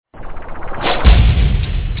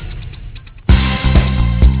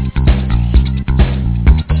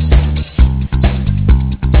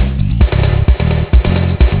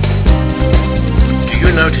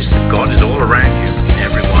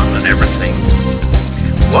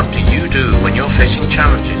What do you do when you're facing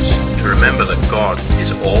challenges to remember that God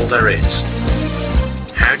is all there is?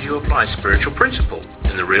 How do you apply spiritual principle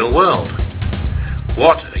in the real world?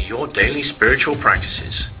 What are your daily spiritual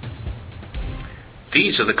practices?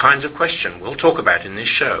 These are the kinds of questions we'll talk about in this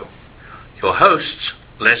show. Your hosts,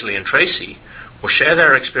 Lesley and Tracy, will share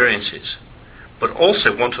their experiences, but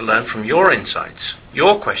also want to learn from your insights,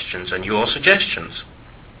 your questions, and your suggestions.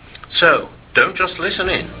 So, don't just listen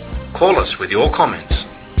in. Call us with your comments.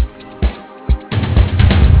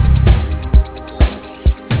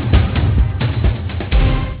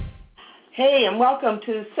 Hey, and welcome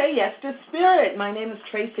to Say Yes to Spirit. My name is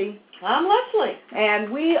Tracy. I'm Lesley. And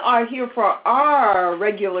we are here for our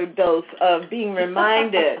regular dose of being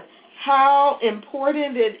reminded how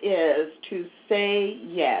important it is to say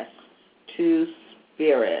yes to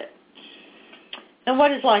Spirit. And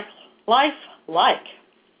what is life like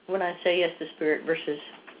when I say yes to Spirit versus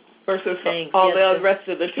saying all yes the rest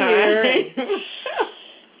of the time?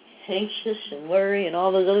 Anxious and worry and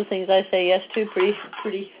all those other things I say yes to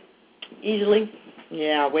pretty easily.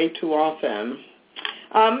 Yeah, way too often.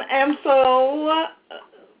 And so,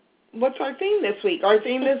 what's our theme this week? Our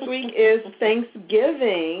theme this week is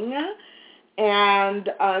Thanksgiving. And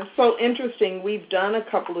so interesting, we've done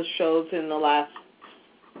a couple of shows in the last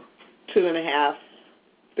 2.5,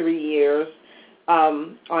 3 years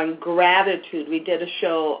on gratitude. We did a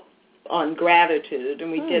show on gratitude,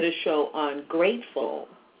 and we did a show on grateful.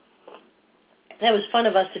 That was fun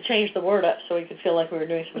of us to change the word up so we could feel like we were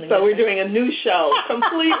doing something So different. we're doing a new show,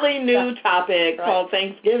 completely new topic called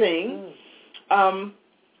Thanksgiving.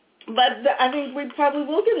 But I think we probably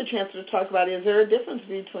will get a chance to talk about, is there a difference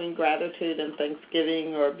between gratitude and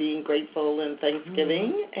Thanksgiving, or being grateful and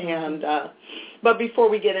Thanksgiving? And but before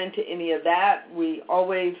we get into any of that, we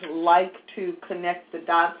always like to connect the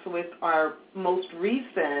dots with our most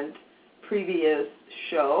recent previous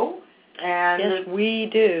show. And yes, we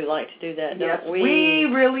do like to do that, don't we? We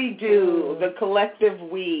really do. The collective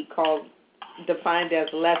we, defined as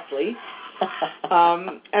Lesley.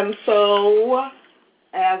 And so,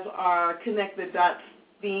 as our Connect the Dots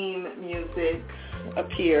theme music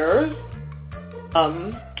appears,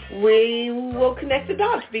 we will connect the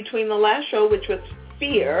dots between the last show, which was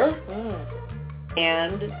Fear,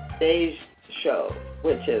 and today's show,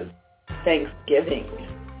 which is Thanksgiving.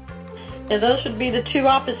 Now, those would be the two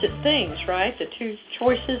opposite things, right? The two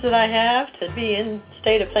choices that I have, to be in a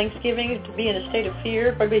state of thanksgiving, to be in a state of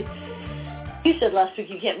fear. Probably, you said last week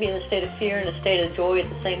you can't be in a state of fear and a state of joy at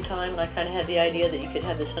the same time, and I kind of had the idea that you could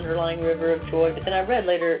have this underlying river of joy. But then I read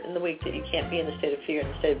later in the week that you can't be in the state of fear and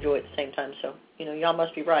the state of joy at the same time. So, y'all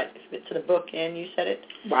must be right. If it's in a book and you said it.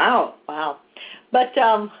 Wow. But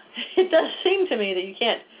it does seem to me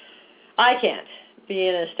that I can't be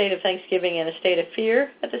in a state of thanksgiving and a state of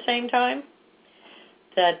fear at the same time.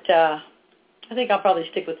 That I think I'll probably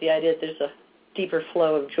stick with the idea that there's a deeper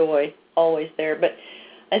flow of joy always there. But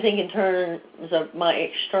I think in terms of my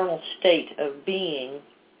external state of being,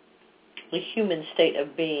 the human state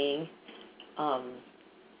of being,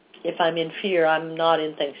 if I'm in fear, I'm not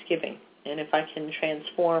in thanksgiving. And if I can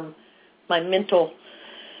transform my mental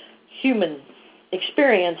human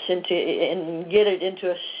experience and get it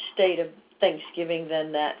into a state of thanksgiving,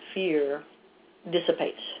 then that fear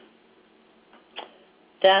dissipates.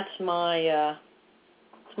 That's my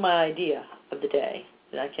idea of the day.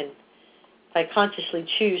 That if I consciously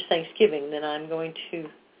choose Thanksgiving, then I'm going to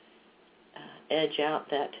edge out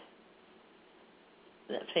that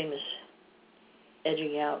famous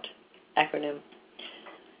edging out acronym.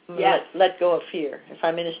 Yes. Let go of fear. If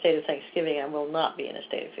I'm in a state of Thanksgiving, I will not be in a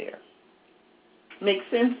state of fear. Makes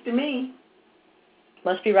sense to me.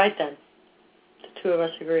 Must be right then. The two of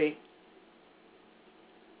us agree.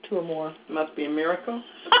 Two or more. Must be a miracle.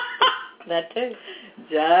 That too.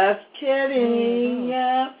 Just kidding.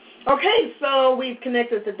 Yeah. Okay, so we've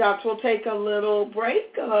connected the dots. We'll take a little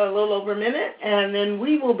break, a little over a minute, and then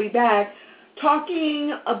we will be back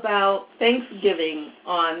talking about Thanksgiving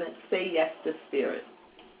on Say Yes to Spirit.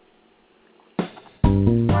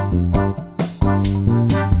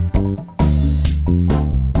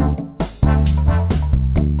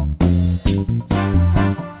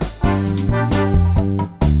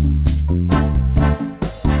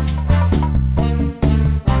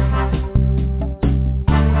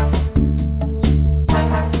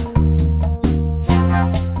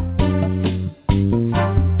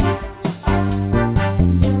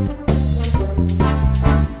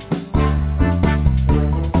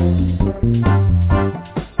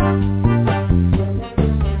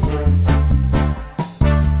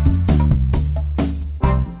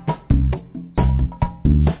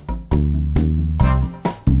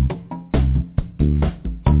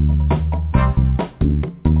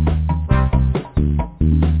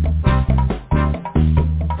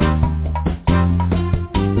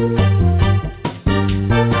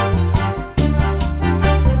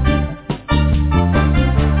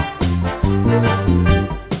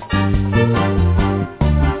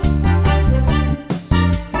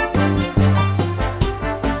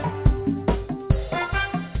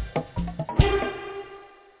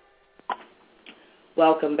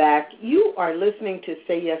 welcome back. You are listening to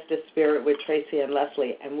Say Yes to Spirit with Tracy and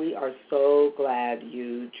Lesley, and we are so glad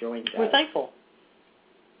you joined us. We're thankful.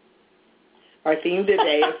 Our theme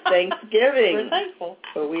today is Thanksgiving. We're thankful.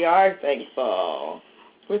 So we are thankful.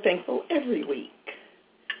 We're thankful every week.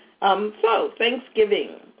 So,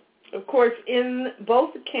 Thanksgiving. Of course, in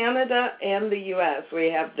both Canada and the U.S.,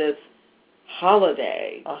 we have this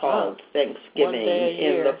holiday called Thanksgiving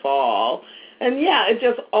in the fall. And, yeah, it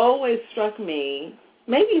just always struck me,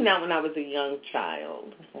 maybe not when I was a young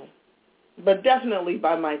child, but definitely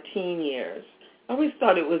by my teen years. I always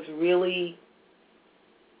thought it was really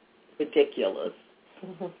ridiculous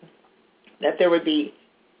that there would be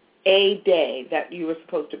a day that you were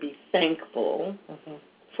supposed to be thankful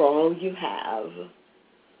for all you have.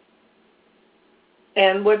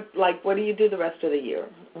 And what do you do the rest of the year?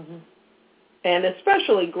 And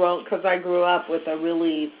especially because I grew up with a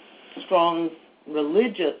really strong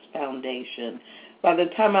religious foundation. By the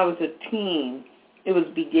time I was a teen, it was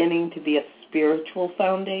beginning to be a spiritual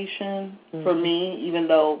foundation for me, even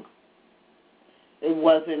though it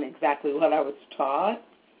wasn't exactly what I was taught.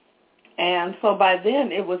 And so by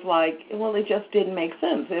then it was like, well, it just didn't make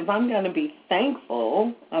sense. If I'm going to be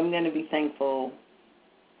thankful, I'm going to be thankful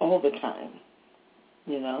all the time.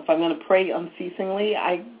 You know, if I'm going to pray unceasingly,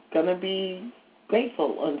 I'm going to be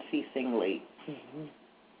grateful unceasingly.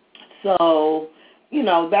 So, you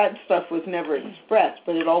know, that stuff was never expressed,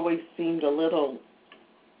 but it always seemed a little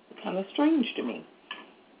kind of strange to me.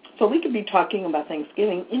 So we could be talking about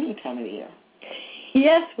Thanksgiving any time of the year.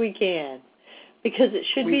 Yes, we can. Because it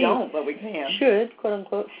should be. We don't, but we can. Should, quote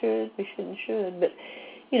unquote, should. We shouldn't, should. But,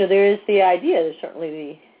 you know, there is the idea, there's certainly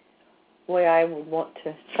the way I would want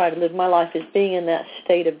to try to live my life is being in that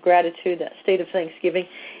state of gratitude, that state of thanksgiving.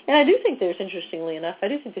 And I do think there's, interestingly enough, I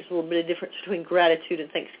do think there's a little bit of difference between gratitude and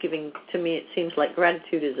thanksgiving. To me, it seems like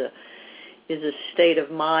gratitude is a state of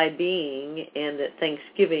my being, and that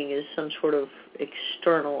thanksgiving is some sort of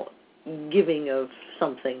external giving of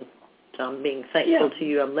something. So I'm being thankful to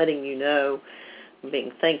you. I'm letting you know. I'm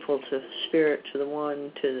being thankful to Spirit, to the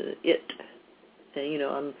One, to it. And, you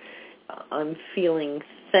know, I'm feeling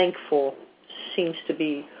thankful seems to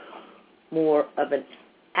be more of an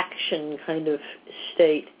action kind of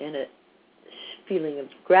state, and a feeling of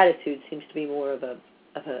gratitude seems to be more of a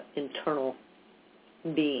internal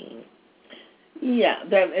being. Yeah,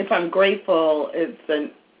 that if I'm grateful, it's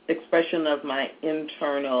an expression of my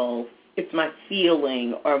internal, it's my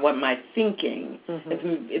feeling or what my thinking.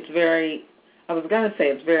 It's very, I was going to say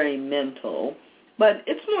it's very mental, but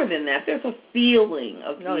it's more than that. There's a feeling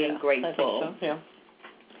of being grateful. I think so, yeah.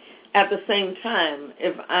 At the same time,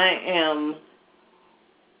 if I am,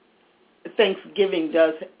 Thanksgiving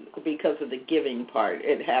does, because of the giving part,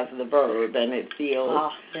 it has the verb, and it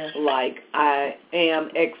feels like I am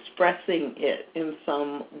expressing it in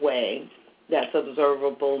some way that's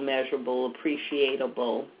observable, measurable,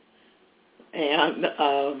 appreciable, and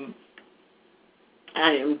I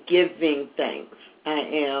am giving thanks. I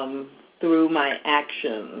am through my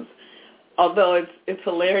actions. Although it's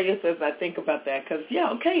hilarious as I think about that, because,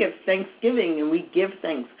 it's Thanksgiving, and we give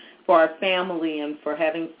thanks for our family and for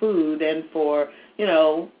having food and for, you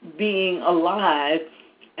know, being alive.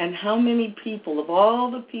 And how many people, of all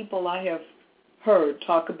the people I have heard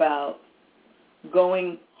talk about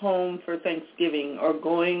going home for Thanksgiving or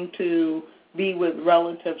going to be with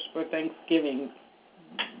relatives for Thanksgiving,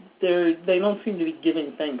 they don't seem to be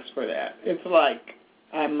giving thanks for that. It's like,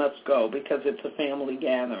 I must go because it's a family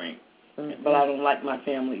gathering. But I don't like my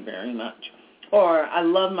family very much. Or I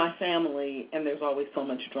love my family, and there's always so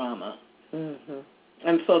much drama.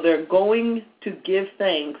 And so they're going to give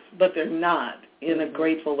thanks, but they're not in a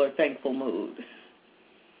grateful or thankful mood.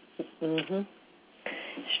 It's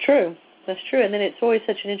true. That's true. And then it's always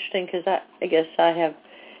such an interesting, because I guess I have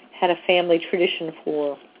had a family tradition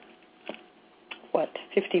for,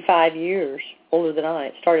 55 years, older than I.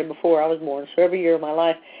 It started before I was born. So every year of my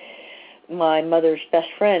life, my mother's best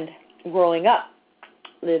friend growing up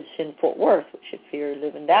lives in Fort Worth, which if you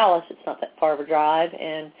live in Dallas, it's not that far of a drive.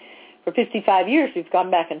 And for 55 years, we've gone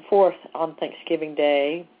back and forth on Thanksgiving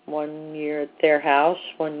Day, 1 year at their house,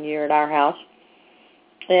 1 year at our house.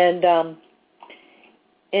 And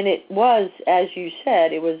it was, as you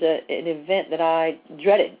said, it was an event that I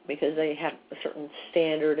dreaded because they have a certain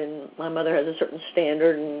standard, and my mother has a certain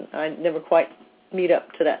standard, and I never quite meet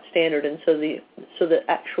up to that standard. And so the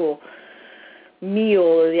actual meal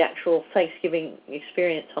or the actual Thanksgiving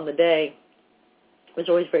experience on the day was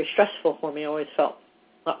always very stressful for me. I always felt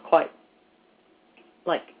not quite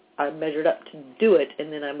like I measured up to do it,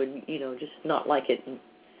 and then I would, just not like it. And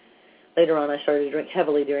later on, I started to drink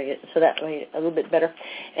heavily during it, so that made it a little bit better.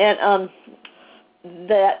 And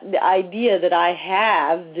that the idea that I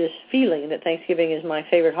have this feeling that Thanksgiving is my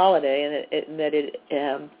favorite holiday, and that it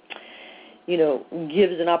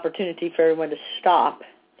gives an opportunity for everyone to stop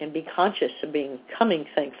and be conscious of becoming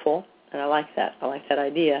thankful, and I like that. I like that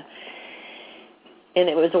idea. And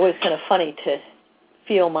it was always kind of funny to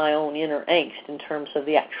feel my own inner angst in terms of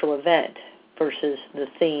the actual event versus the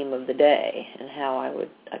theme of the day, and how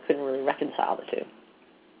I couldn't really reconcile the two.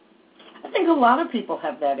 I think a lot of people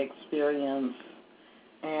have that experience,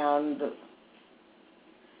 and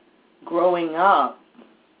growing up,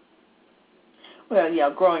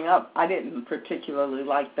 I didn't particularly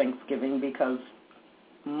like Thanksgiving because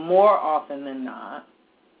more often than not,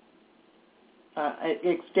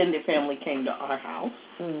 extended family came to our house.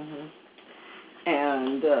 Mm-hmm.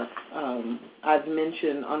 And I've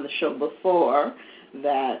mentioned on the show before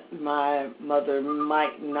that my mother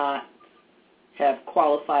might not have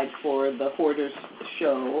qualified for the Hoarders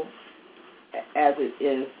show as it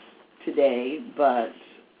is today, but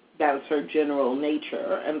that was her general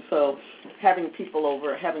nature. And so having people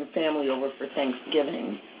over, having family over for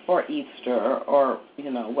Thanksgiving or Easter or,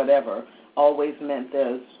 whatever, always meant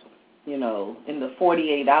there's, in the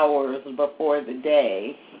 48 hours before the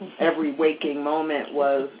day, every waking moment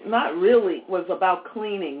was about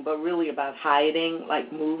cleaning, but really about hiding,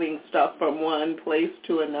 like moving stuff from one place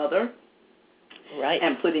to another. Right.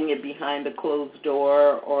 And putting it behind a closed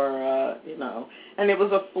door or, and it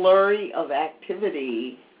was a flurry of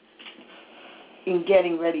activity in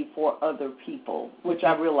getting ready for other people, which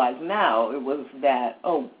I realize now it was that,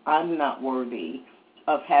 I'm not worthy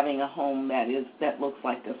of having a home that looks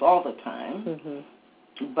like this all the time,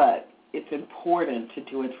 mm-hmm. but it's important to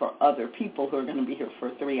do it for other people who are going to be here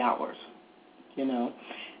for 3 hours,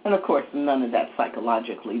 And, of course, none of that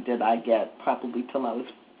psychologically did I get probably till I was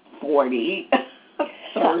 40,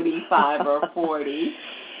 35 or 40.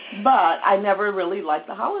 But I never really liked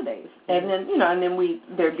the holidays. And then,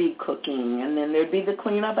 there'd be cooking, and then there'd be the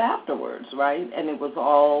cleanup afterwards, right? And it was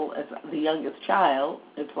all, as the youngest child,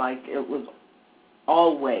 it's like it was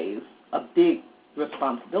always a big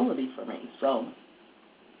responsibility for me. So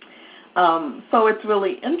it's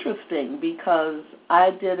really interesting because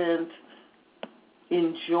I didn't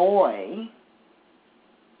enjoy,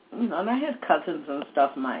 and I had cousins and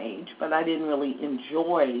stuff my age, but I didn't really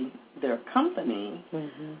enjoy their company,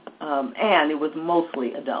 mm-hmm. And it was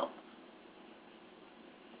mostly adults.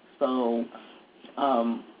 So,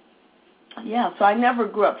 so I never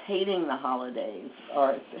grew up hating the holidays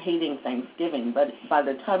or hating Thanksgiving, but by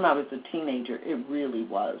the time I was a teenager, it really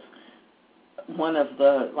was one of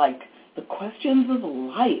the questions of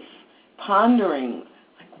life, pondering,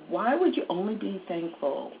 why would you only be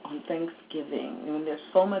thankful on Thanksgiving? I mean, there's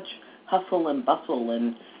so much hustle and bustle,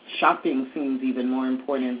 and shopping seems even more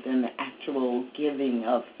important than the actual giving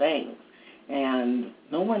of thanks. And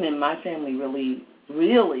no one in my family really,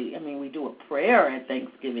 we do a prayer at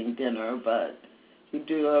Thanksgiving dinner, but we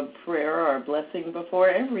do a prayer or a blessing before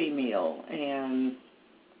every meal. And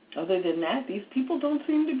other than that, these people don't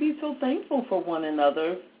seem to be so thankful for one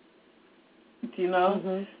another,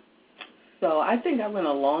 Mm-hmm. So I think I went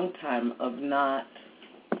a long time of not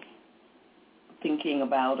thinking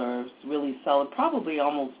about or really probably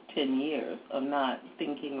almost 10 years of not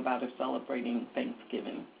thinking about or celebrating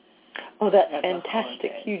Thanksgiving. Oh, that's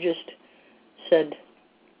fantastic. You just said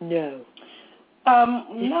no.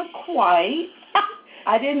 Not quite.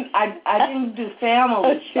 I didn't do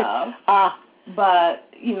family stuff. But,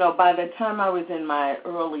 by the time I was in my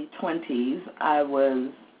early 20s, I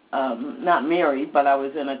was not married, but I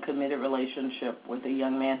was in a committed relationship with a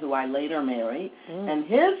young man who I later married. And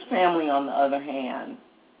his family, on the other hand,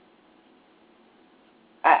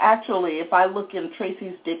 if I look in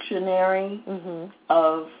Tracy's dictionary mm-hmm.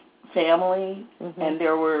 of family, mm-hmm. and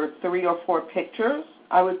there were 3 or 4 pictures,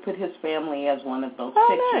 I would put his family as one of those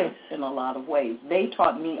pictures. Nice. In a lot of ways. They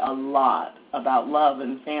taught me a lot about love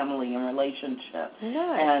and family and relationship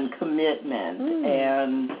and commitment.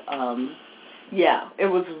 And, it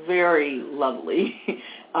was very lovely.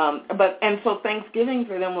 So Thanksgiving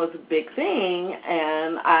for them was a big thing,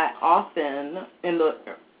 and I often, in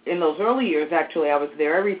those early years, actually, I was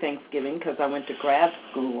there every Thanksgiving because I went to grad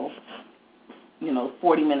school,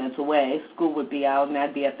 40 minutes away. School would be out, and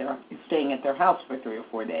I'd be staying at their house for 3 or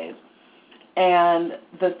 4 days. And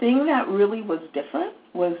the thing that really was different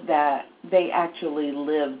was that they actually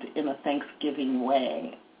lived in a Thanksgiving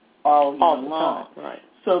way all year long. Right.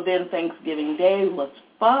 So then Thanksgiving Day was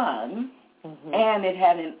fun, and it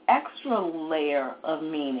had an extra layer of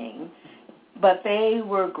meaning. But they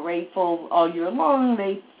were grateful all year long.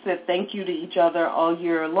 They said thank you to each other all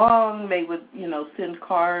year long. They would, send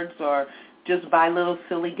cards or just buy little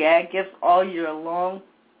silly gag gifts all year long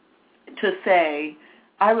to say,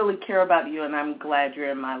 I really care about you and I'm glad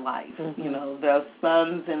you're in my life. Mm-hmm. The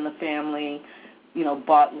sons in the family,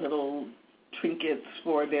 bought little trinkets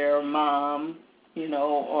for their mom,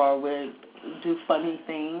 or would do funny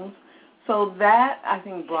things. So that, I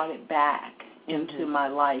think, brought it back into my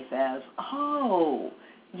life as,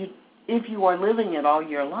 if you are living it all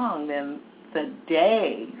year long, then the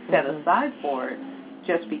day set aside for it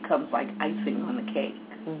just becomes like icing on the cake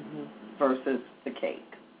versus the cake.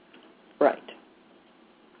 Right.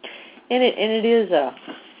 And it is a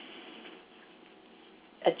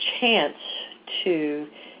chance to,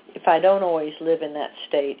 if I don't always live in that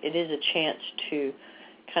state, it is a chance to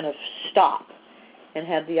kind of stop and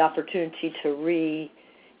have the opportunity to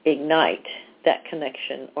reignite that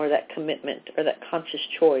connection or that commitment or that conscious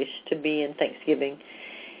choice to be in Thanksgiving.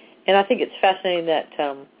 And I think it's fascinating that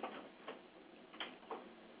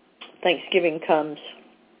Thanksgiving comes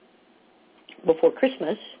before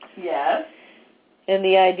Christmas. Yes. And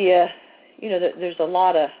the idea, that there's a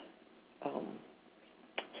lot of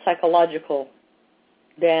psychological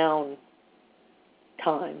down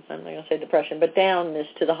time. I'm not going to say depression, but downness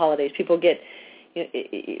to the holidays. People get,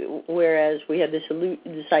 whereas we have this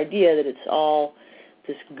idea that it's all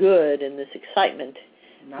this good and this excitement.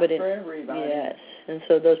 Not for everybody. Yes. And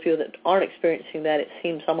so those people that aren't experiencing that, it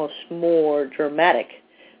seems almost more dramatic,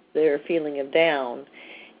 their feeling of down.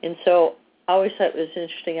 And so I always thought it was an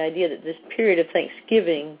interesting idea that this period of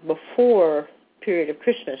Thanksgiving before period of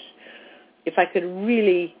Christmas, if I could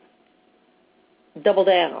really double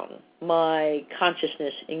down my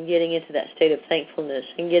consciousness in getting into that state of thankfulness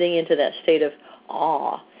and getting into that state of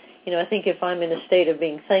awe. I think if I'm in a state of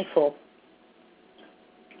being thankful,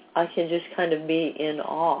 I can just kind of be in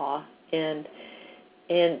awe. And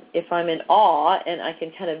if I'm in awe and I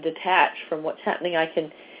can kind of detach from what's happening, I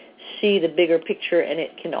can see the bigger picture and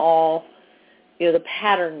it can all, the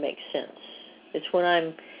pattern makes sense. It's when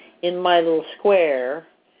I'm in my little square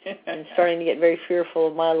and starting to get very fearful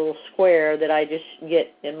of my little square that I just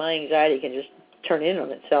get, and my anxiety can just turn in on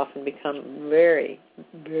itself and become very,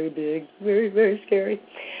 very big, very, very scary.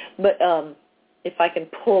 But if I can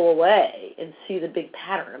pull away and see the big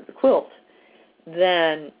pattern of the quilt,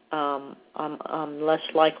 then I'm less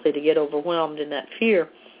likely to get overwhelmed in that fear.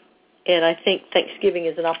 And I think Thanksgiving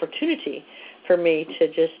is an opportunity for me to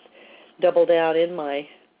just double down in my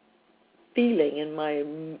feeling and my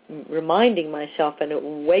reminding myself and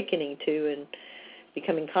awakening to and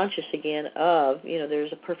becoming conscious again of,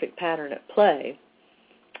 there's a perfect pattern at play.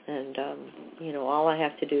 And, all I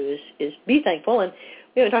have to do is be thankful. And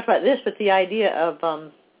we haven't talked about this, but the idea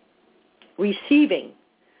of receiving,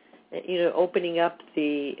 opening up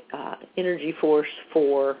the energy force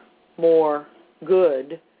for more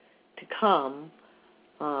good to come,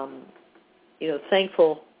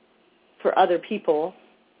 thankful for other people,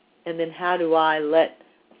 and then how do I let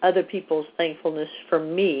other people's thankfulness for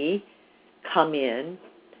me come in?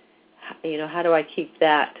 How do I keep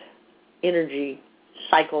that energy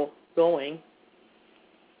cycle going?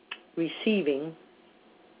 Receiving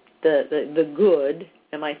the good.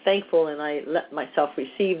 Am I thankful and I let myself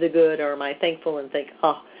receive the good, or am I thankful and think,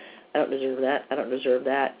 I don't deserve that, I don't deserve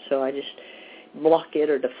that, so I just block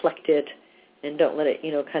it or deflect it and don't let it,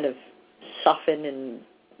 kind of soften and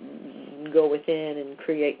go within and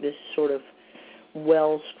create this sort of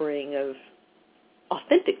wellspring of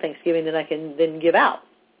authentic Thanksgiving that I can then give out.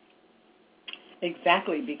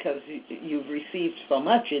 Exactly, because you've received so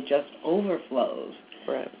much, it just overflows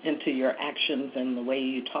into your actions and the way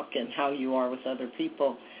you talk and how you are with other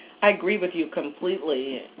people. I agree with you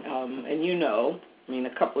completely, and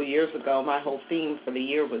a couple of years ago, my whole theme for the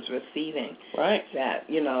year was receiving. Right. That,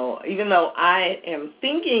 even though I am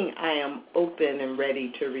thinking I am open and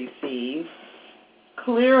ready to receive,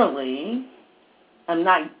 clearly I'm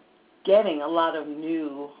not getting a lot of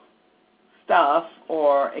new stuff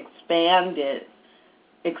or expanded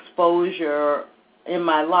exposure in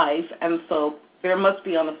my life, and so there must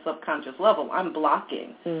be on a subconscious level, I'm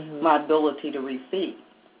blocking my ability to receive.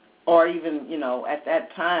 Or even, at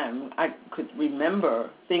that time, I could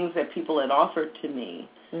remember things that people had offered to me,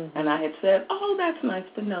 and I had said, oh, that's nice,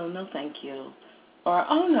 but no, thank you. Or,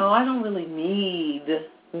 oh, no, I don't really need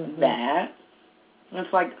that. And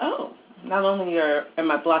it's like, not only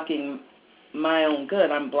am I blocking my own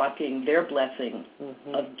good, I'm blocking their blessing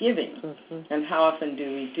of giving. And how often do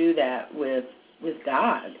we do that with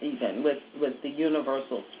God, even, with the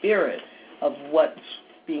universal spirit of what's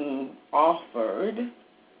being offered?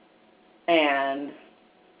 And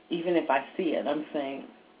even if I see it, I'm saying,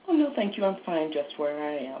 Oh, no, thank you. I'm fine just where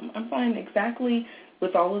I am. I'm fine exactly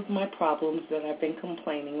with all of my problems that I've been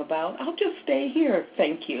complaining about. I'll just stay here,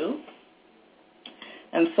 thank you.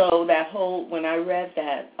 And so when I read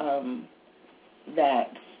that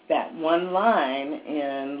one line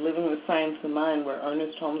in Living with Science in Mind where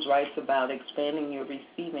Ernest Holmes writes about expanding your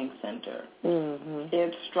receiving center,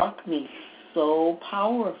 it struck me so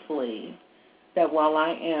powerfully that while I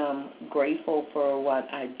am grateful for what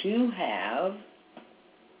I do have,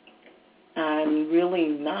 I'm really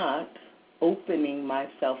not opening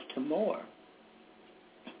myself to more.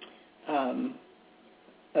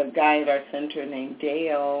 A guy at our center named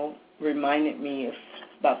Dale reminded me of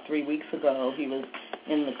about 3 weeks ago. He was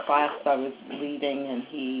in the class I was leading, and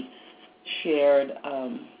he shared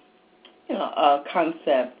a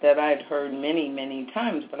concept that I'd heard many, many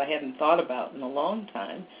times, but I hadn't thought about in a long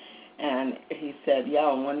time. And he said,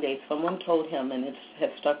 one day someone told him, and it has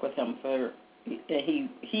stuck with him he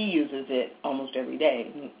uses it almost every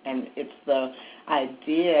day, and it's the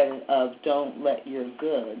idea of don't let your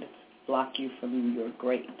good block you from your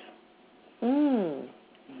great.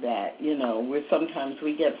 That, sometimes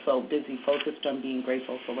we get so busy focused on being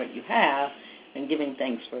grateful for what you have and giving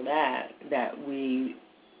thanks for that we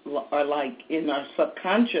are like in our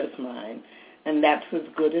subconscious mind, and that's as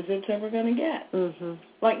good as it's ever going to get.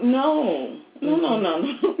 Like, no,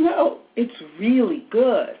 it's really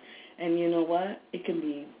good. And you know what? It can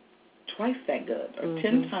be twice that good or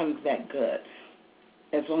 10 times that good,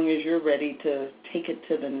 as long as you're ready to take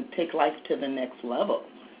life to the next level.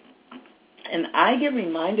 And I get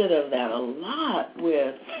reminded of that a lot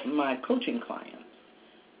with my coaching clients.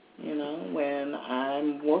 When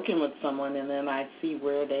I'm working with someone and then I see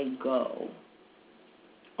where they go,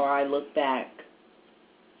 or I look back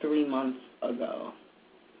 3 months ago,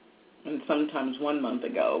 and sometimes 1 month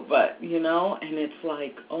ago, but, and it's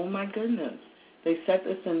like, oh my goodness, they set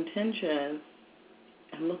this intention,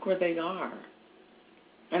 and look where they are.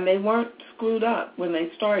 And they weren't screwed up when they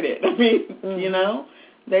started. I mean,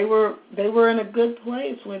 they were in a good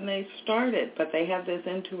place when they started, but they have this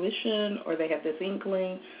intuition, or they have this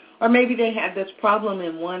inkling, or maybe they had this problem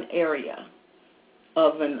in one area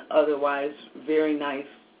of an otherwise very nice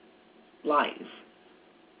life.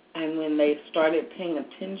 And when they started paying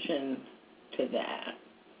attention to that,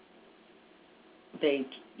 they,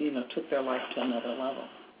 took their life to another level.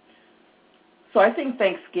 So I think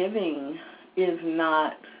Thanksgiving is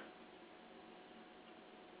not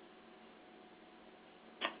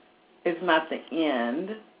the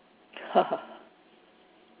end.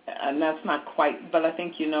 And that's not quite, but I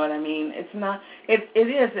think you know what I mean. It's not, it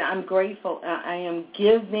is, I'm grateful. I am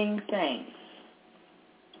giving thanks.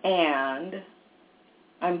 And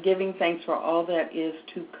I'm giving thanks for all that is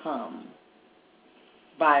to come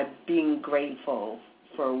by being grateful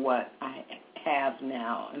for what I have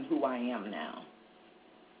now and who I am now.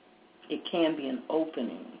 It can be an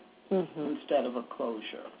opening instead of a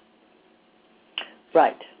closure.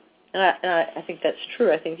 Right. And I think that's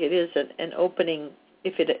true. I think it is an opening.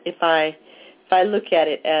 If I look at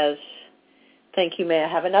it as, thank you, may I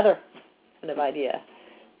have another kind of idea.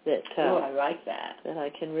 That I like that. That I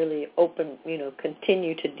can really open,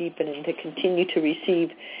 continue to deepen and to continue to receive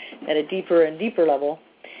at a deeper and deeper level,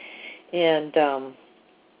 and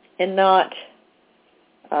not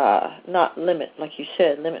limit, like you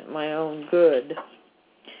said, limit my own good.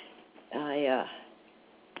 I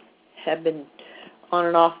have been on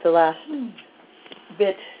and off the last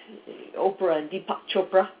bit, Oprah and Deepak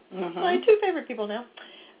Chopra, my two favorite people now.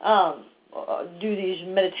 Do these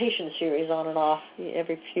meditation series on and off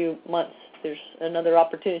every few months. There's another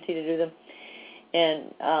opportunity to do them.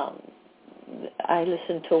 And I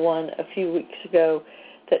listened to one a few weeks ago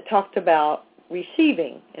that talked about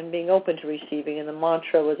receiving and being open to receiving, and the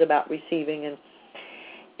mantra was about receiving.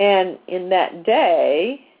 And in that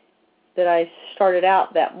day that I started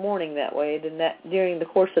out that morning that way, then during the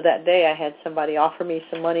course of that day I had somebody offer me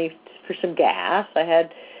some money for some gas. I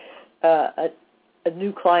had a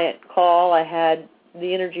new client call. I had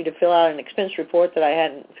the energy to fill out an expense report that I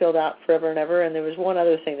hadn't filled out forever and ever, and there was one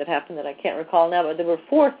other thing that happened that I can't recall now, but there were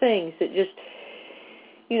 4 things that just,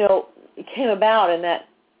 it came about in that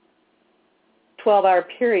 12-hour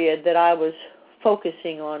period that I was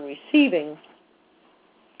focusing on receiving.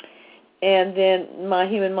 And then my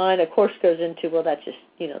human mind, of course, goes into, well, that just,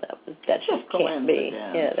 that just can't be.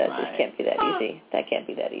 Yeah, that just can't be that easy. That can't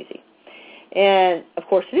be that easy. And, of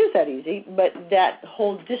course, it is that easy, but that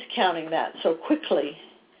whole discounting that so quickly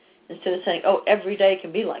instead of saying, oh, every day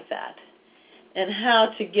can be like that. And how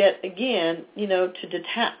to get, again, to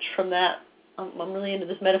detach from that. I'm really into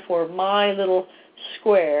this metaphor of my little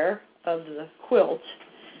square of the quilt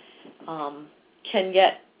can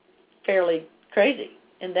get fairly crazy.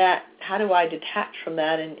 And that, how do I detach from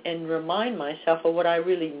that and remind myself of what I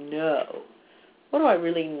really know? What do I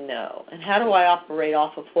really know? And how do I operate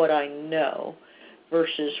off of what I know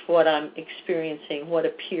versus what I'm experiencing, what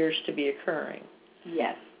appears to be occurring?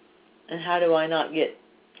 Yes. And how do I not get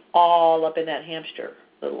all up in that hamster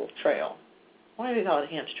little trail? Why do we call it a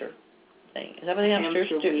hamster thing? Is that what the hamsters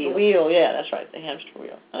do? Hamster wheel. The wheel, yeah, that's right, the hamster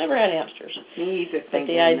wheel. I never had hamsters. Me either. But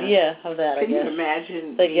the idea of that, I guess. Can you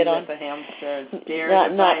imagine they me get on with a hamster staring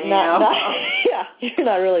at yeah, you're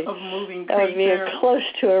not really. A moving that would be creature. as close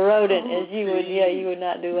to a rodent Oh, as you would. Yeah, you would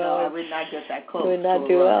not do well. No, I would not get that close. You would not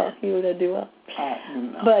do well. You would not do well.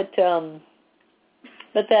 No.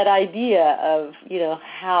 But that idea of,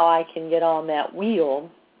 how I can get on that wheel.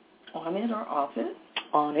 On it or off it?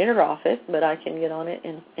 On it or off it, but I can get on it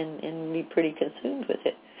and be pretty consumed with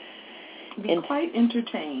it. Be quite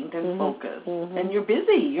entertained and focused. Mm-hmm. And you're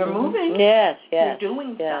busy. You're moving. Yes. You're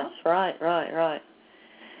doing stuff. Yes, right.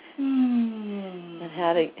 Mm. And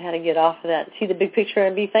how to get off of that. See the big picture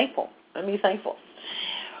and be thankful. And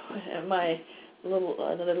my little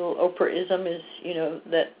Oprah-ism is,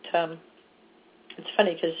 that it's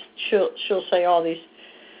funny because she'll say all these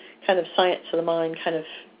kind of science of the mind kind of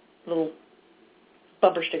little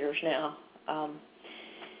bumper stickers now,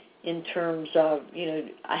 in terms of,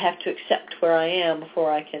 I have to accept where I am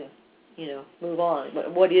before I can, move on.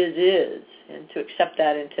 But what is, and to accept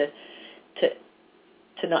that and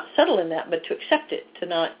to not settle in that, but to accept it, to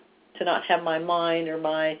not have my mind or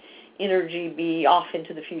my energy be off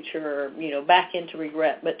into the future or, back into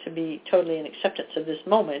regret, but to be totally in acceptance of this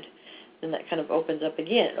moment, then that kind of opens up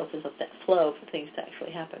again. It opens up that flow for things to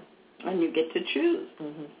actually happen. And you get to choose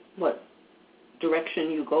what direction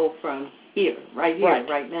you go from here, right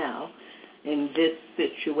now, in this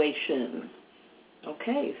situation.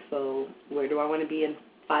 Okay, so where do I want to be in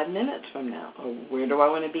 5 minutes from now? Or where do I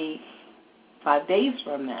want to be 5 days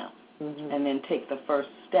from now? Mm-hmm. And then take the first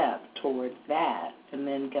step towards that. And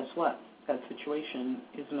then guess what? That situation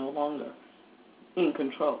is no longer in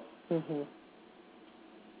control. Mm-hmm.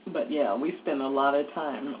 But, yeah, we spend a lot of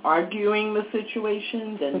time arguing the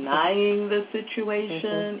situation, denying the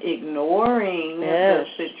situation, ignoring the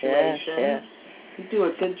situation. Yes. We do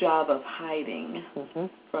a good job of hiding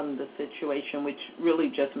from the situation, which really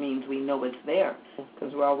just means we know it's there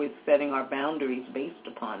because we're always setting our boundaries based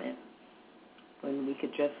upon it. When we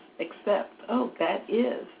could just accept, that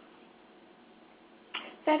is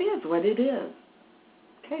what it is.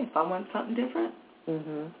 Okay, if I want something different,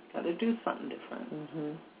 got to do something different.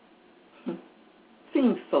 Mm-hmm.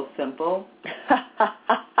 Seems so simple.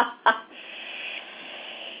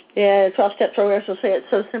 Yeah, 12-step programs will say it's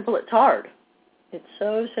so simple it's hard. It's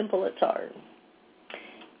so simple it's hard.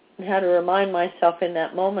 And how to remind myself in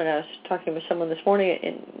that moment. I was talking with someone this morning,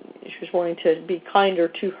 and she was wanting to be kinder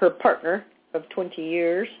to her partner of 20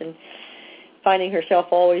 years and finding herself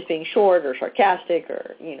always being short or sarcastic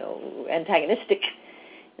or, antagonistic.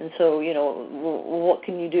 And so, what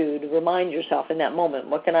can you do to remind yourself in that moment?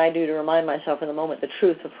 What can I do to remind myself in the moment the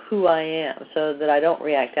truth of who I am so that I don't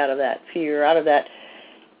react out of that fear, out of that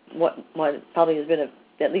what probably has been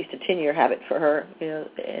at least a 10-year habit for her,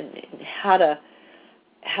 and how to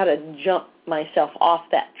jump myself off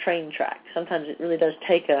that train track. Sometimes it really does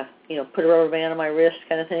take a, put a rubber band on my wrist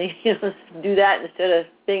kind of thing, do that instead of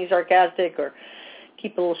being sarcastic, or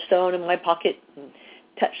keep a little stone in my pocket and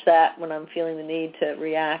touch that when I'm feeling the need to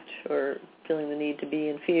react or feeling the need to be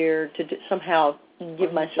in fear, to somehow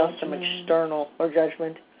give myself some external, or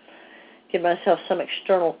judgment, give myself some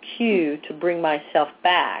external cue to bring myself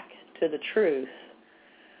back to the truth.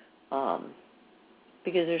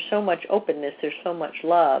 Because there's so much openness, there's so much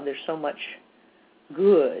love, there's so much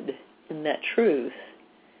good in that truth.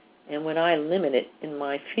 And when I limit it in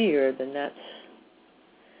my fear, then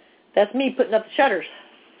that's me putting up the shutters,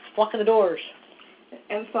 walking the doors.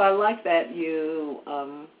 And so I like that you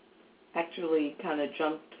actually kind of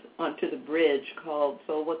jumped onto the bridge called,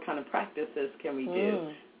 so what kind of practices can we do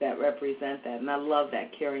that represent that? And I love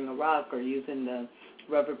that, carrying a rock or using the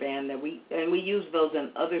rubber band that we use those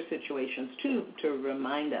in other situations too to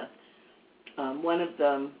remind us. One of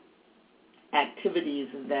the activities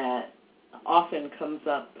that often comes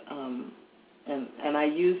up, and I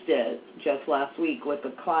used it just last week with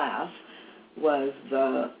the class, was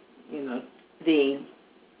the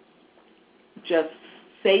just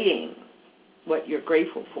saying what you're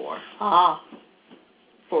grateful for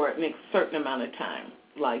for a certain amount of time.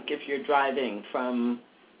 Like if you're driving from,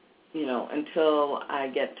 until I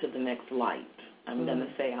get to the next light, I'm going to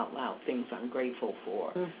say out loud things I'm grateful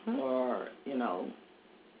for. Or,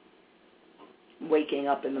 waking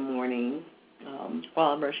up in the morning.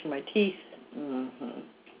 While I'm brushing my teeth.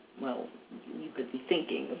 well, you could be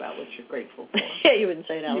thinking about what you're grateful for. Yeah, you wouldn't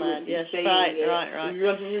say it out loud. Yes, right.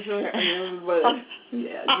 But,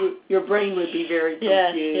 yeah, your brain would be very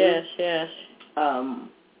confused. Yes.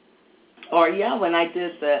 When I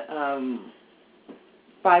did the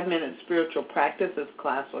 5-minute spiritual practices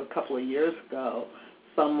class a couple of years ago,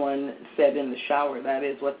 someone said in the shower that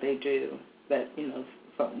is what they do. That,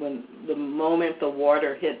 when the moment the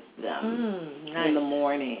water hits them in the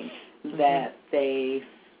morning, that they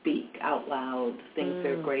speak out loud things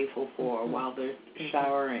they're grateful for while they're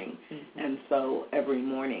showering. And so every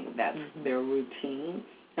morning that's their routine.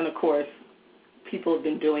 And, of course, people have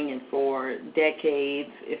been doing it for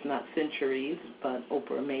decades, if not centuries, but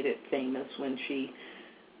Oprah made it famous when she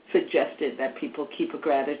suggested that people keep a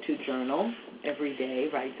gratitude journal every day,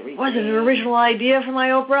 write 3 Was it things. an original idea from my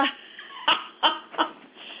Oprah?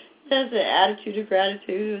 That's the attitude of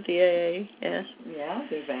gratitude with the AA, yes. Yeah,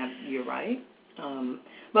 you're right.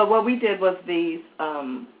 But what we did was the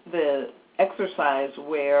exercise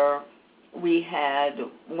where we had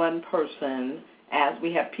one person, as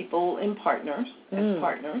we have people in partners, as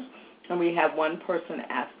partners, and we have one person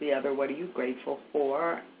ask the other, what are you grateful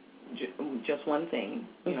for? Just one thing,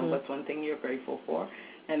 what's one thing you're grateful for?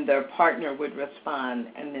 And their partner would respond,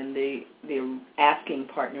 and then the asking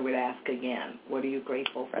partner would ask again, what are you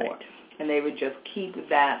grateful for? Right. And they would just keep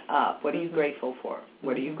that up. What are you grateful for?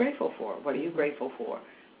 What are you grateful for? What are you grateful for?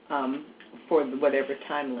 For whatever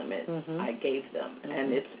time limit I gave them.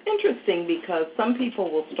 And it's interesting because some people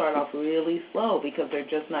will start off really slow because they're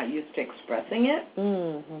just not used to expressing it,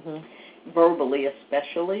 verbally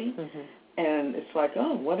especially. And it's like,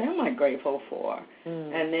 oh, what am I grateful for?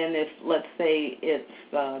 And then if, let's say, it's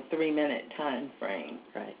a 3-minute time frame,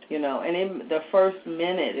 right? And in the first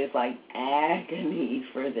minute is like agony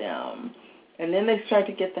for them. And then they start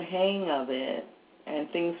to get the hang of it, and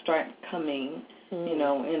things start coming,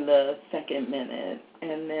 in the second minute.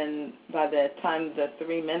 And then by the time the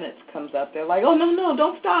 3 minutes comes up, they're like, oh, no,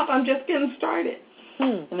 don't stop. I'm just getting started.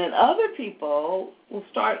 And then other people will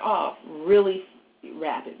start off really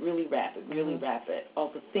rapid,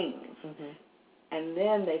 all the things. And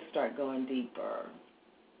then they start going deeper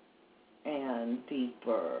and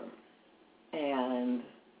deeper, and,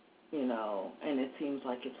 and it seems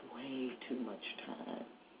like it's way too much time.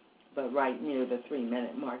 But right near the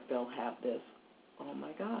 3-minute mark, they'll have this, oh,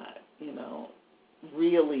 my God,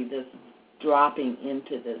 really this dropping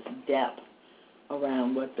into this depth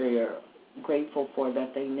around what they're grateful for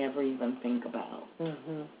that they never even think about.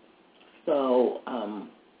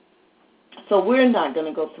 So we're not going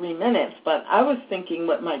to go 3 minutes, but I was thinking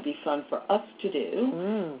what might be fun for us to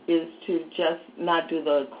do is to just not do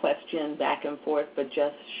the question back and forth, but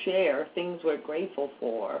just share things we're grateful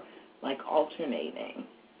for, like alternating.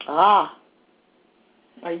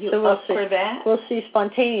 Are you up for that? We'll see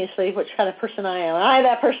spontaneously which kind of person I am. Am I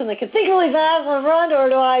that person that can think really fast and run, or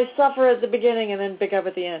do I suffer at the beginning and then pick up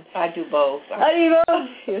at the end? I do both. I do both?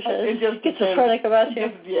 It just schizophrenic about you?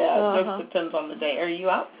 It just depends on the day. Are you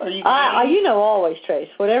up? Are you always, Trace.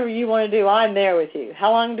 Whatever you want to do, I'm there with you.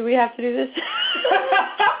 How long do we have to do this?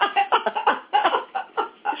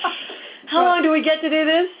 How long do we get to do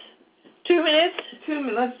this? 2 minutes? 2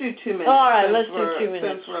 minutes. Let's do 2 minutes. All right, let's do 2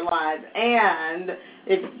 minutes. Since we're live. And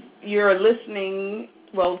if you're listening,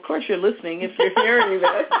 well, of course you're listening if you're hearing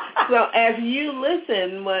this. So as you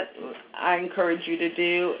listen, what I encourage you to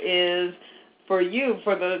do is for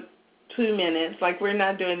the 2 minutes, like we're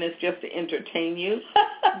not doing this just to entertain you,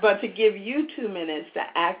 but to give you 2 minutes to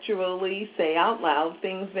actually say out loud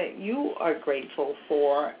things that you are grateful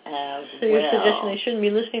for as well. So you're suggesting they shouldn't be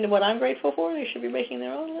listening to what I'm grateful for? They should be making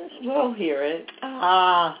their own list? We'll hear it.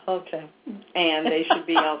 Okay. And they should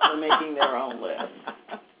be also making their own list.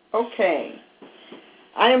 Okay.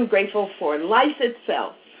 I am grateful for life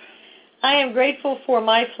itself. I am grateful for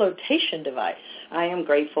my flotation device. I am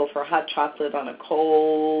grateful for hot chocolate on a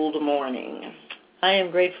cold morning. I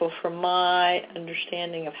am grateful for my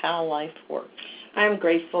understanding of how life works. I am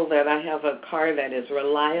grateful that I have a car that is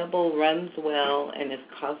reliable, runs well, and is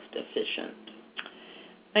cost efficient.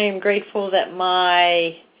 I am grateful that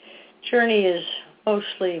my journey is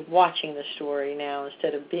mostly watching the story now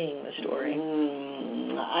instead of being the story.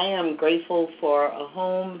 I am grateful for a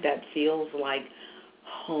home that feels like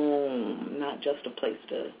home, not just a place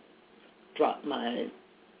to drop my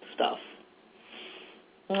stuff.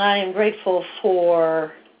 I am grateful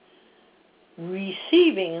for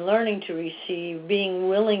receiving, learning to receive, being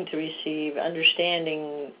willing to receive,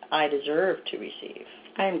 understanding I deserve to receive.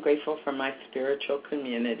 I am grateful for my spiritual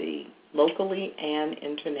community, locally and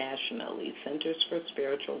internationally, Centers for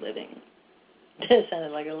Spiritual Living. That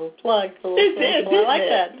sounded like a little plug. It did. I like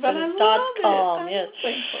that. But I love .com, it. yes.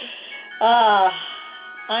 I'm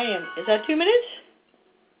I am. Is that 2 minutes?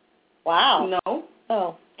 Wow. No.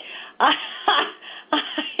 Oh. I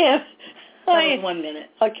am. That was 1 minute.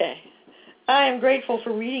 Okay. I am grateful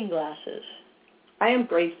for reading glasses. I am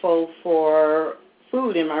grateful for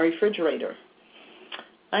food in my refrigerator.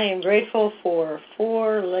 I am grateful for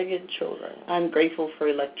 4-legged children. I'm grateful for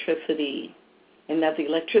electricity, and that the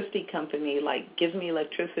electricity company gives me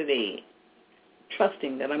electricity,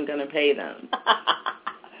 trusting that I'm going to pay them.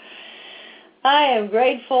 I am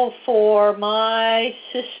grateful for my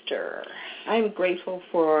sister. I am grateful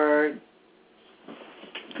for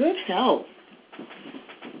good health.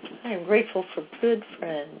 I am grateful for good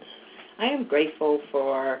friends. I am grateful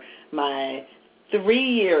for my 3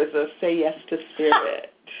 years of Say Yes to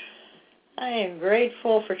Spirit. I am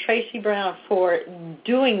grateful for Tracy Brown for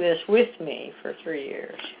doing this with me for 3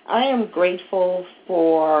 years. I am grateful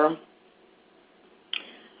for...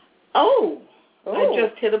 I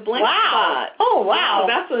just hit a blank spot. Oh, wow.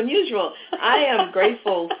 That's unusual. I am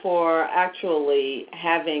grateful for actually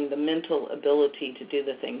having the mental ability to do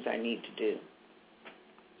the things I need to do.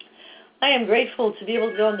 I am grateful to be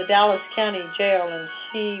able to go in the Dallas County Jail and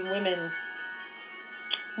see women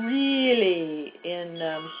really in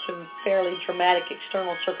some fairly dramatic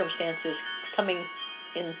external circumstances coming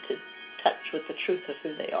into touch with the truth of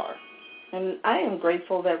who they are. And I am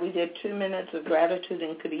grateful that we did 2 minutes of gratitude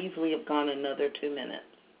and could easily have gone another 2 minutes.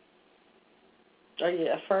 Are you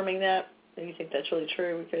affirming that? Do you think that's really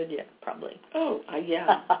true? We could, yeah, probably. Oh,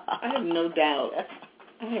 yeah. I have no doubt.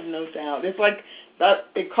 I have no doubt. It's like that.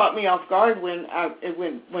 It caught me off guard when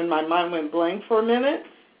my mind went blank for a minute.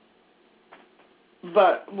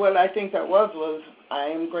 But what I think that was I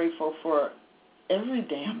am grateful for every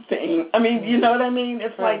damn thing. I mean, you know what I mean?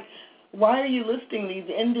 It's right. Like, why are you listing these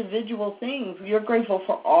individual things? You're grateful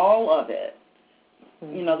for all of it.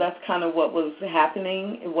 Mm-hmm. You know, that's kind of what was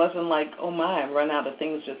happening. It wasn't like, oh my, I've run out of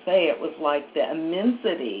things to say. It was like the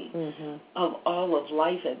immensity of all of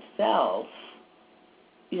life itself.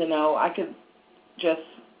 You know, I could just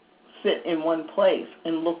sit in one place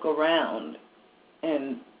and look around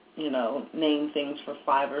and, you know, name things for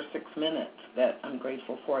 5 or 6 minutes that I'm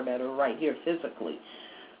grateful for that are right here physically.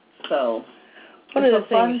 So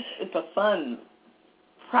it's a fun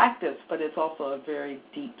practice, but it's also a very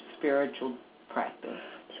deep spiritual practice.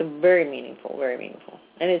 It's very meaningful, very meaningful.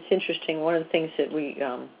 And it's interesting, one of the things that we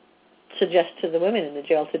suggest to the women in the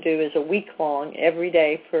jail to do is a week-long, every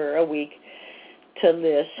day for a week, to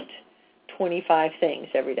list 25 things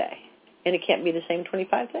every day. And it can't be the same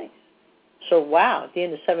 25 things. So, wow, at the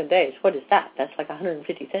end of 7 days, what is that? That's like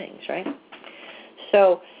 150 things, right?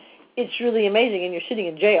 So it's really amazing, and you're sitting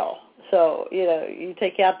in jail. So, you know, you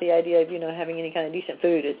take out the idea of, you know, having any kind of decent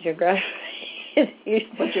food. It's your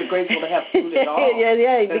but you're grateful to have food at all. Yeah,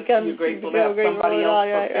 you're grateful to have somebody else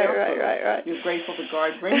prepare food. Right. You're grateful the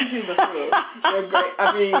guard brings you the food.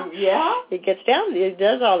 I mean, yeah. It gets down, it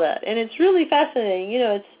does all that. And it's really fascinating. You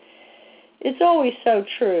know, it's always so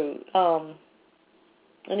true.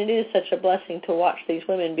 And it is such a blessing to watch these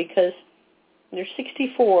women because there's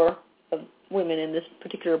 64 of women in this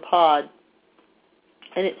particular pod.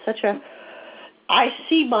 And it's such I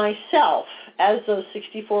see myself as those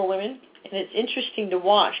 64 women, and it's interesting to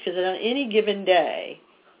watch because on any given day,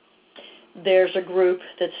 there's a group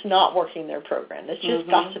that's not working their program, that's just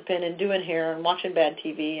gossiping and doing hair and watching bad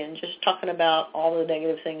TV and just talking about all the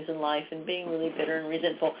negative things in life and being really bitter and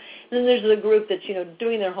resentful. And then there's the group that's, you know,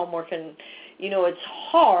 doing their homework and, you know, it's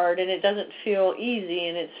hard and it doesn't feel easy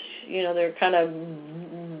and it's, you know, they're kind of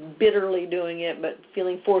bitterly doing it but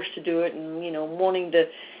feeling forced to do it and, you know, wanting to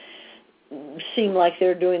seem like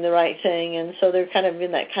they're doing the right thing. And so they're kind of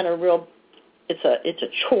in that kind of real, it's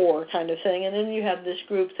a chore kind of thing. And then you have this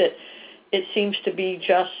group that it seems to be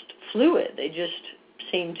just fluid. They just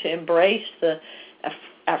seem to embrace the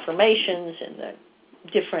affirmations and the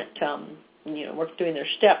different, you know, work doing their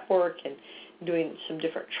step work and doing some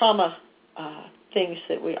different trauma things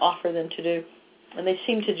that we offer them to do. And they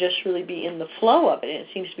seem to just really be in the flow of it. And it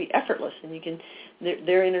seems to be effortless. And you can,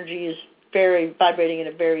 their energy is very vibrating in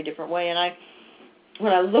a very different way. And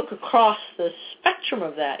when I look across the spectrum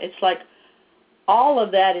of that, it's like all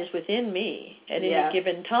of that is within me at any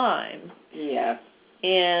given time. Yeah.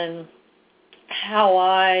 And how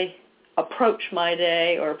I approach my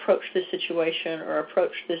day or approach this situation or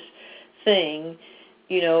approach this thing,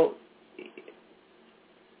 you know,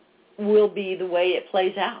 will be the way it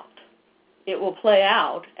plays out. It will play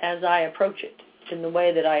out as I approach it, in the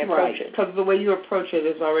way that I approach it. Because the way you approach it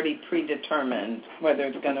is already predetermined, whether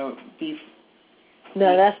it's going to be...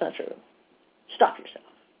 No, that's not true. Stop yourself.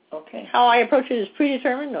 Okay. How I approach it is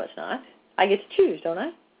predetermined? No, it's not. I get to choose, don't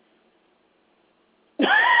I?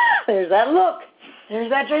 There's that look. There's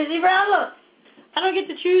that Tracy Brown look. I don't get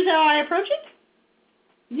to choose how I approach it?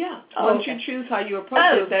 Yeah. Once you choose how you approach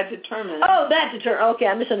it, that determines. Okay,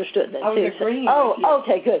 I misunderstood then. I was agreeing with you.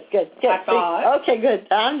 Okay, good. I thought. Okay, good.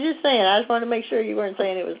 I'm just saying. I just wanted to make sure you weren't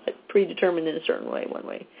saying it was predetermined in a certain way, one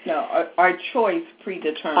way. No, our choice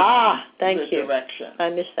predetermines thank the you. direction. I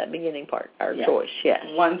missed that beginning part. Our choice, yes.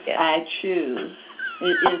 Once I choose,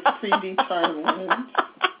 it is predetermined.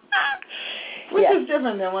 Which is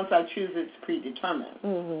different than once I choose, it's predetermined.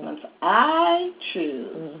 Mm-hmm. Once I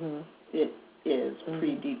choose, it is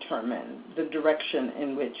predetermined, the direction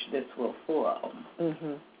in which this will flow.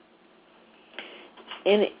 Mm-hmm.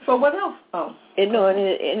 So what else?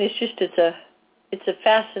 It's a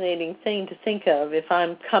fascinating thing to think of if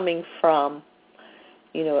I'm coming from,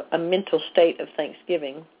 a mental state of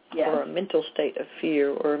thanksgiving, or a mental state of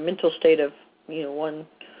fear, or a mental state of, when's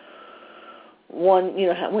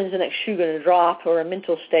the next shoe going to drop, or a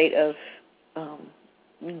mental state of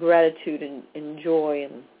gratitude and joy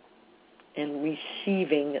and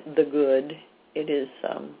receiving the good. It is,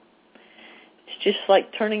 it's just like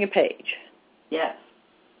turning a page. Yes.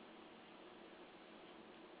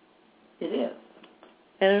 It is.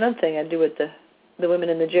 And another thing I do with the women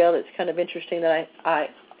in the jail that's kind of interesting that I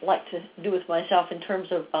like to do with myself in terms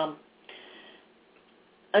of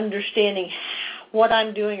understanding what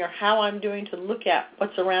I'm doing or how I'm doing to look at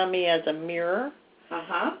what's around me as a mirror.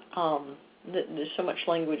 There's so much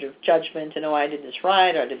language of judgment and, I did this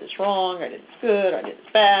right, or I did this wrong, or I did this good, or I did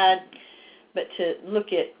this bad. But to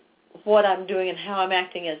look at what I'm doing and how I'm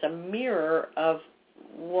acting as a mirror of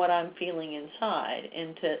what I'm feeling inside,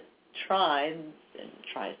 and to try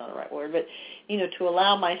is not the right word, but, to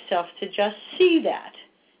allow myself to just see that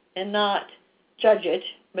and not judge it,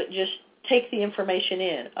 but just take the information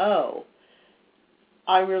in.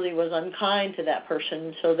 I really was unkind to that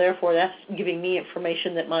person, so therefore that's giving me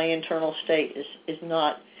information that my internal state is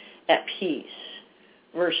not at peace,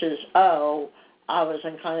 versus, I was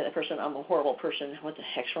unkind to that person, I'm a horrible person, what the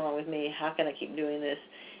heck's wrong with me, how can I keep doing this,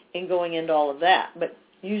 and going into all of that. But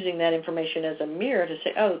using that information as a mirror to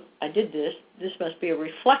say, I did this must be a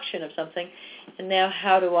reflection of something, and now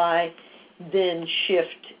how do I then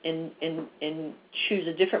shift and choose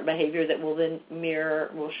a different behavior that will then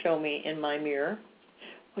will show me in my mirror.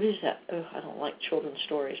 What is that? I don't like children's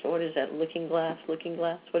stories, but what is that? Looking glass? What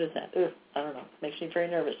is that? I don't know. Makes me very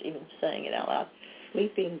nervous even saying it out loud.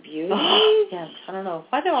 Sleeping Beauty? Yes, I don't know.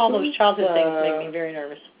 Why do all those childhood things make me very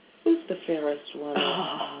nervous? Who's the fairest one?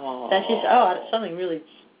 That's just, something really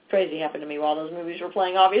crazy happened to me while those movies were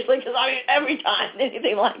playing, obviously, because every time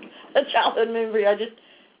anything like a childhood movie, I just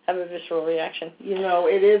have a visceral reaction.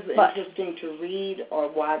 It is interesting to read or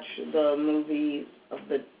watch the movies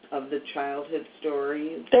of the childhood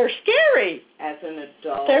stories. They're scary. As an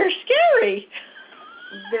adult. They're scary.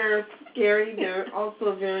 They're scary. They're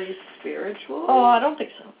also very spiritual. I don't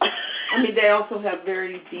think so. They also have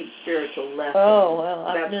very deep spiritual lessons.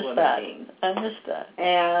 I missed that. I missed that.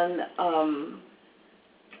 And,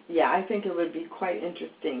 I think it would be quite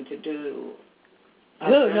interesting to do. I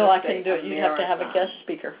couldn't do it. You'd have to have a guest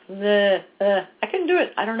speaker. I couldn't do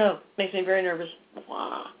it. I don't know. Makes me very nervous.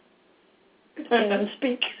 Can't even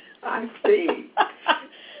speak. I see.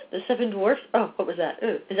 The Seven Dwarfs? What was that?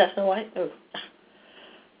 Is that Snow White?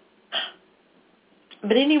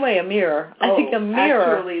 But anyway, a mirror. I think a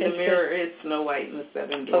mirror. Actually, the mirror is Snow White and the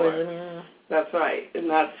Seven Dwarfs. Is a mirror? That's right. And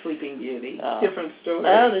not Sleeping Beauty. Different story.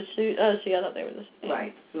 See, I thought they were the same.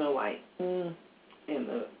 Right. Snow White and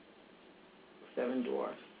the Seven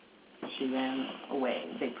Dwarfs. She ran away.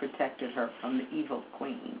 They protected her from the evil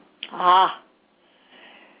queen.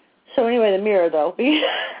 So anyway, the mirror, though. We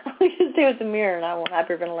can stay with the mirror, and I won't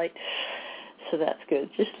hyperventilate. So that's good.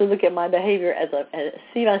 Just to look at my behavior as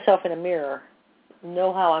see myself in a mirror,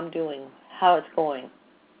 know how I'm doing, how it's going.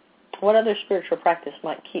 What other spiritual practice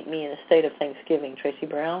might keep me in a state of thanksgiving, Tracy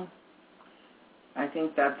Brown? I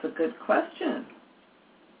think that's a good question.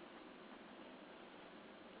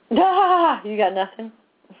 You got nothing?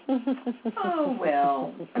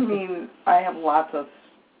 Well, I have lots of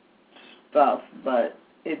stuff, but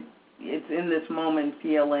it's in this moment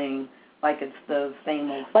feeling like it's the same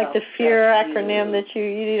old stuff. Like the fear acronym that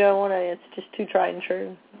you don't want to, it's just too tried and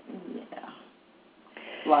true. Yeah.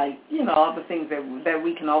 Like, all the things that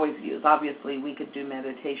we can always use. Obviously, we could do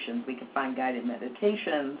meditations. We could find guided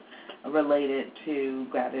meditations related to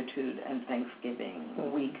gratitude and thanksgiving.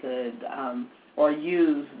 Mm-hmm. We could, or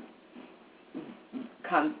use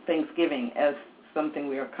Thanksgiving as something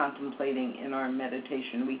we are contemplating in our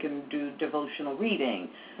meditation. We can do devotional reading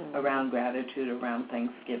around gratitude, around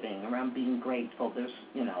Thanksgiving, around being grateful. There's,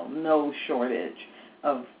 no shortage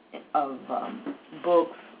of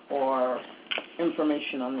books or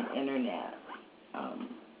information on the internet.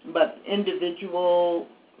 But individual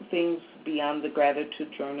things beyond the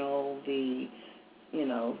gratitude journal, the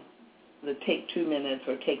take 2 minutes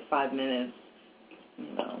or take 5 minutes,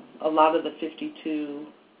 a lot of the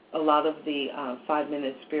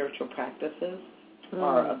 5-minute spiritual practices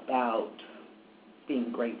are about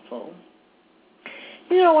being grateful.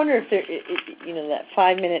 I wonder if there, that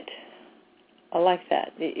 5 minute, I like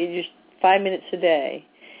that. It just 5 minutes a day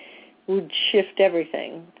would shift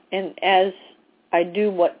everything. And as I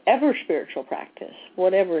do whatever spiritual practice,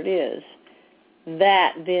 whatever it is,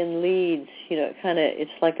 that then leads,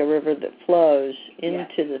 it's like a river that flows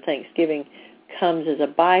into the Thanksgiving, comes as a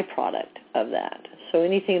byproduct of that. So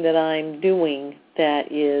anything that I'm doing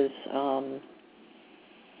that is,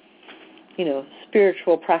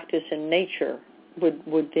 spiritual practice in nature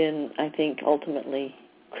would then, I think, ultimately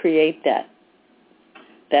create that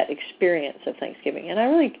experience of Thanksgiving. And I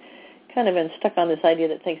really kind of been stuck on this idea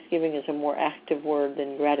that Thanksgiving is a more active word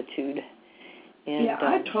than gratitude. And,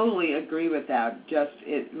 I totally agree with that. Just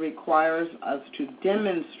it requires us to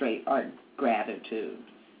demonstrate our gratitude.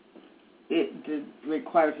 It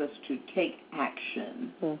requires us to take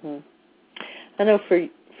action. Mm-hmm. I know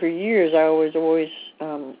for years I was always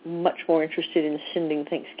much more interested in sending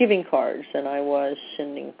Thanksgiving cards than I was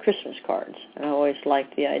sending Christmas cards. And I always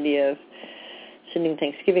liked the idea of sending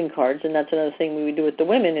Thanksgiving cards, and that's another thing we do with the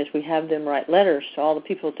women is we have them write letters to all the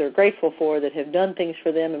people that they're grateful for that have done things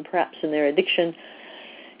for them, and perhaps in their addiction,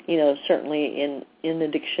 certainly in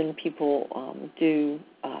addiction people do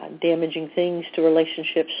damaging things to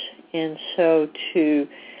relationships, and so to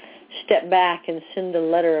step back and send a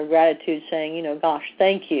letter of gratitude saying, gosh,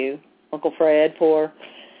 thank you, Uncle Fred, for,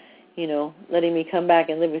 letting me come back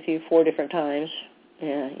and live with you 4 different times,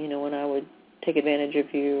 when I would take advantage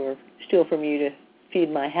of you or steal from you to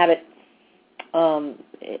feed my habit. And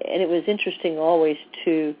it was interesting always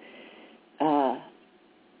to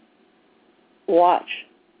watch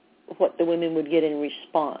what the women would get in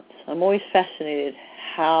response. I'm always fascinated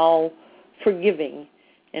how forgiving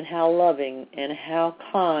and how loving and how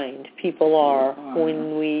kind people are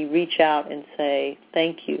when we reach out and say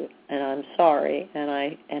thank you and I'm sorry and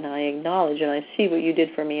I acknowledge and I see what you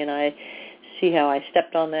did for me and I see how I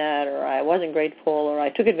stepped on that or I wasn't grateful or I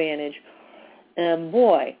took advantage. And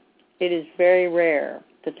boy, it is very rare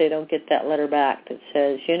that they don't get that letter back that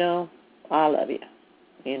says, I love you.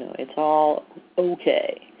 It's all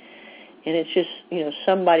okay. And it's just,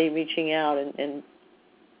 somebody reaching out and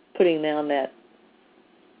putting down that,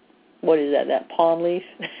 what is that palm leaf?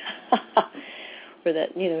 Or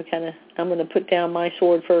that, kind of, I'm going to put down my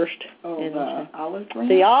sword first. Oh, the olive branch?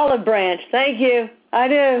 The olive branch. Thank you. I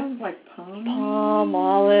do. Sounds like palm. Palm,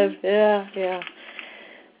 olive, yeah.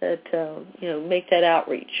 That, make that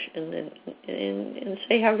outreach and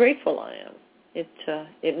say how grateful I am.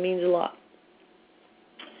 It means a lot.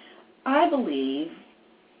 I believe.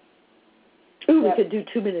 Ooh, we could do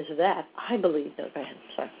 2 minutes of that. I believe. No, go ahead.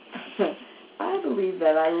 Sorry. I believe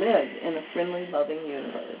that I live in a friendly, loving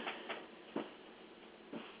universe.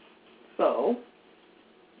 So,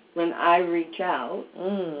 when I reach out,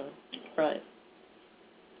 right,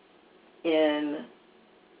 in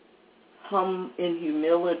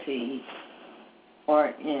humility or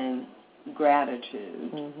in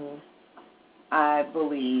gratitude, I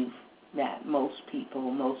believe that most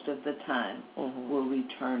people, most of the time, will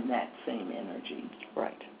return that same energy.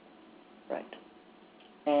 Right.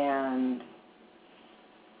 And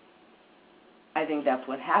I think that's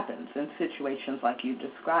what happens in situations like you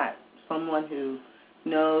described. Someone who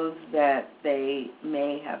knows that they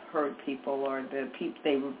may have hurt people or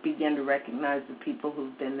they begin to recognize the people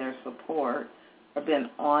who've been their support or been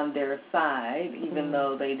on their side, even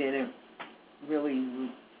though they didn't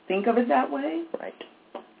really think of it that way. Right.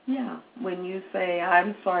 Yeah. When you say,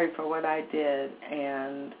 I'm sorry for what I did,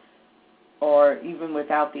 or even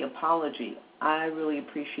without the apology, I really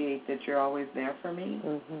appreciate that you're always there for me.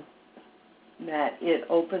 That it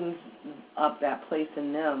opens up that place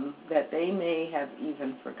in them that they may have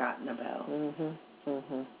even forgotten about.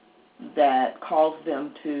 That calls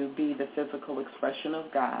them to be the physical expression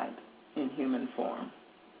of God in human form.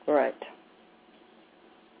 Right.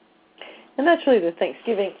 And that's really the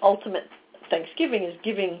Thanksgiving, ultimate Thanksgiving is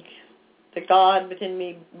giving the God within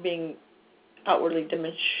me being outwardly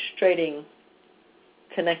demonstrating,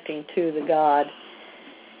 connecting to the God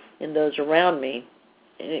in those around me.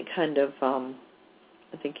 And it kind of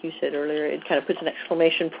I think you said earlier, it kind of puts an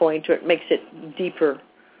exclamation point, or it makes it deeper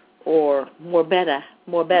or more better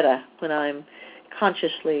when I'm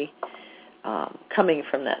consciously coming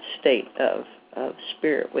from that state of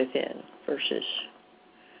spirit within versus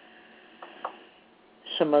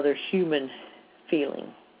some other human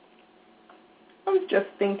feeling. I was just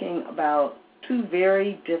thinking about two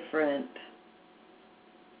very different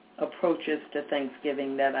approaches to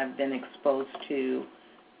Thanksgiving that I've been exposed to.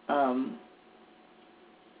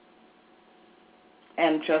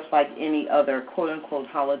 And just like any other quote-unquote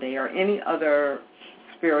holiday or any other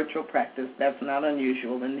spiritual practice, that's not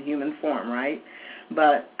unusual in the human form, right?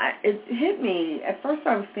 But it hit me. At first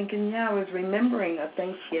I was thinking, I was remembering a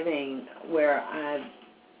Thanksgiving where I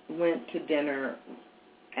went to dinner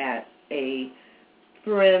at a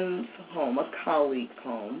friend's home, a colleague's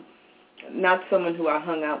home. Not someone who I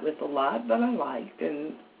hung out with a lot, but I liked.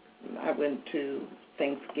 And I went to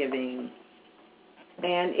Thanksgiving.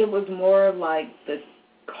 And it was more like the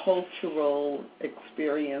cultural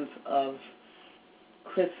experience of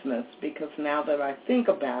Christmas, because now that I think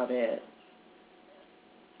about it,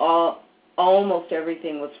 almost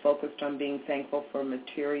everything was focused on being thankful for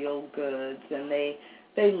material goods, and they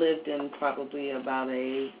lived in probably about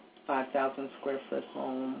a 5,000 square foot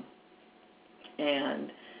home,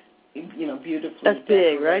 and beautifully That's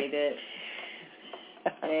big, decorated,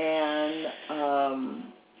 right?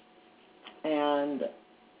 and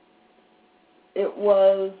it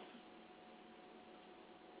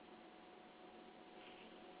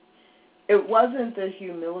wasn't the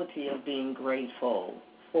humility of being grateful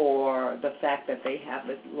for the fact that they have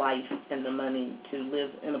the life and the money to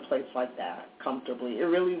live in a place like that comfortably. It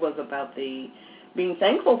really was about being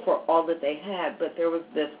thankful for all that they had, but there was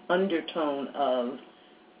this undertone of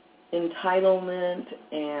entitlement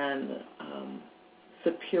and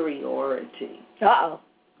superiority. Uh-oh.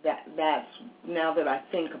 That's now that I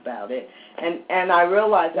think about it, and I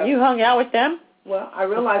realize that you hung out with them. Well, I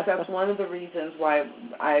realize that's one of the reasons why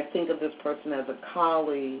I think of this person as a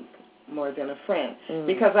colleague more than a friend,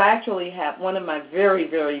 because I actually have one of my very,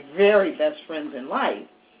 very, very best friends in life.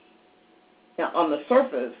 Now, on the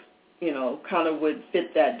surface, kind of would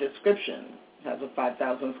fit that description. Has a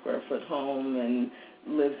 5,000 square foot home and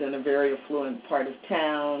lives in a very affluent part of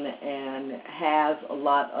town and has a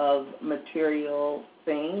lot of material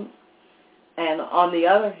things. And on the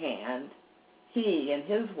other hand, he and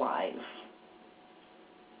his wife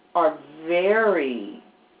are very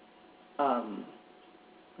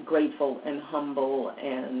grateful and humble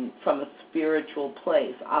and from a spiritual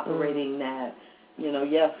place, operating that,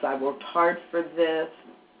 yes, I worked hard for this,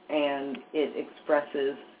 and it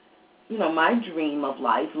expresses, my dream of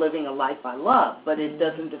life, living a life I love, but it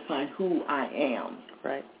doesn't define who I am.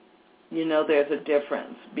 Right. There's a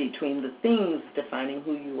difference between the things defining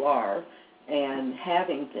who you are and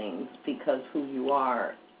having things because who you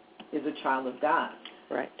are is a child of God.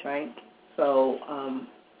 Right. Right? So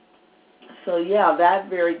yeah, that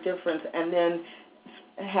very difference. And then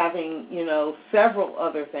having, several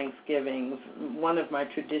other Thanksgivings, one of my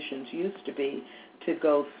traditions used to be to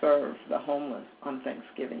go serve the homeless on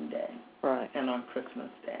Thanksgiving Day. Right. And on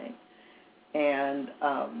Christmas Day. And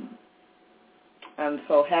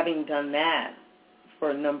so having done that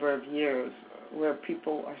for a number of years, where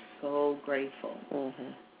people are so grateful,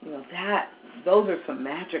 those are some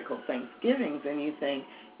magical Thanksgivings, and you think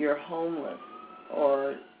you're homeless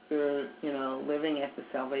or you're, living at the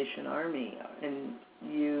Salvation Army and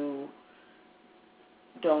you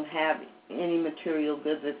don't have any material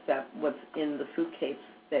goods except what's in the suitcase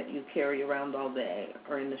that you carry around all day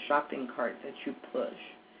or in the shopping cart that you push.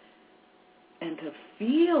 And to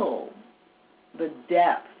feel the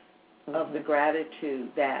depth of the gratitude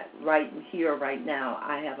that right here, right now,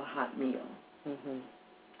 I have a hot meal.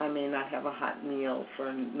 I may not have a hot meal for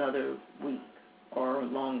another week or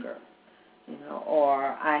longer,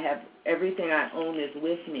 or I have everything I own is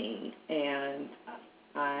with me, and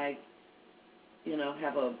I,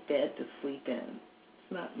 have a bed to sleep in.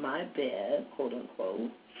 It's not my bed, quote unquote.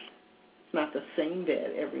 It's not the same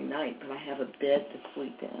bed every night, but I have a bed to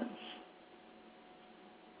sleep in.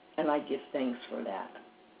 And I give thanks for that.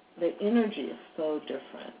 The energy is so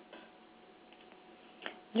different.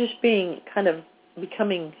 Just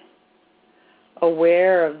becoming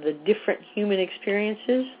aware of the different human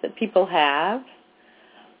experiences that people have,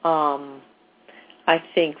 I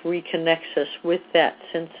think reconnects us with that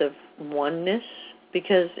sense of oneness,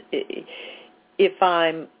 because if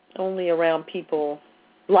I'm only around people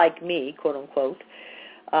like me, quote unquote,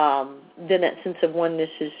 then that sense of oneness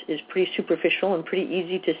is pretty superficial and pretty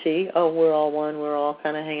easy to see. Oh, we're all one, we're all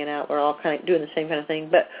kind of hanging out, we're all kind of doing the same kind of thing.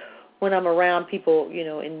 But when I'm around people,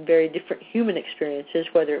 in very different human experiences,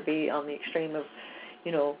 whether it be on the extreme of,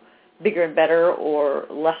 bigger and better or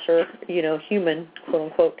lesser, human,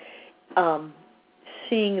 quote unquote,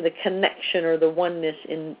 seeing the connection or the oneness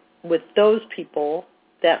with those people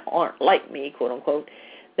that aren't like me, quote unquote,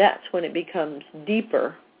 that's when it becomes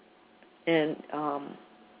deeper and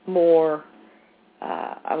more,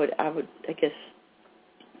 I guess,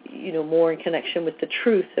 more in connection with the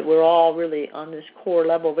truth, that we're all really on this core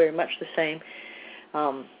level very much the same.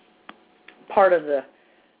 Part of the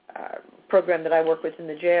program that I work with in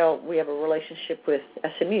the jail, we have a relationship with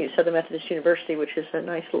SMU, Southern Methodist University, which is a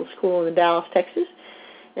nice little school in Dallas, Texas.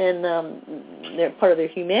 And they're part of their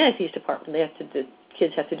humanities department. The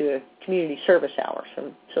kids have to do a community service hour,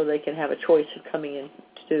 so they can have a choice of coming in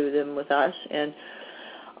to do them with us. And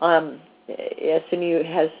SMU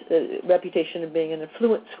has a reputation of being an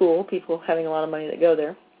affluent school, people having a lot of money that go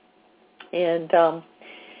there. And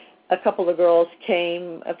a couple of girls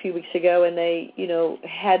came a few weeks ago, and they,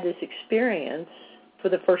 had this experience for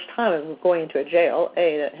the first time of going into a jail.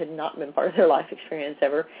 A, that had not been part of their life experience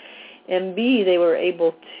ever. And B, they were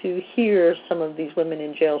able to hear some of these women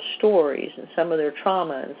in jail stories and some of their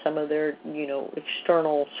trauma and some of their,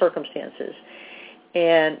 external circumstances.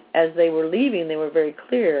 And as they were leaving, they were very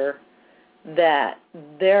clear that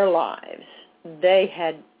their lives, they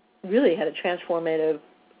had really had a transformative,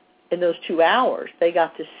 in those 2 hours, they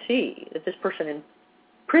got to see that this person in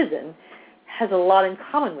prison has a lot in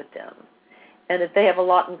common with them, and that they have a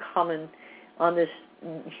lot in common on this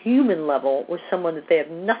human level with someone that they have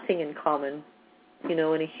nothing in common, in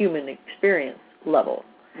a human experience level.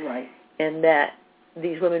 Right. And that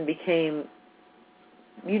these women became,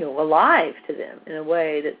 alive to them in a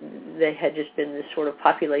way that they had just been this sort of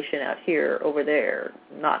population out here, over there,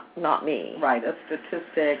 not me. Right, a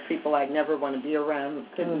statistic, people I'd never want to be around,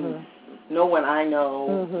 no one I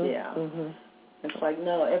know, yeah. Mm-hmm. It's like,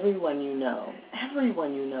 no, everyone you know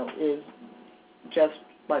is just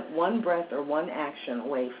like one breath or one action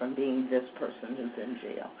away from being this person who's in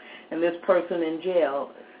jail. And this person in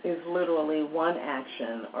jail is literally one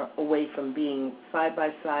action away from being side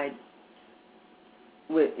by side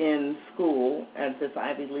within school, as this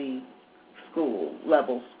Ivy League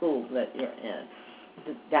level school that you're in.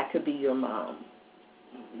 That could be your mom.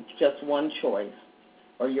 Just one choice.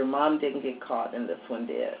 Or your mom didn't get caught and this one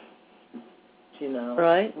did.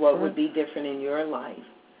 Right. What would be different in your life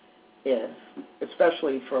is,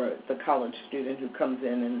 especially for the college student who comes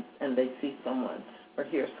in and they see someone or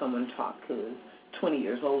hear someone talk who is 20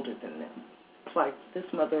 years older than them. It's like this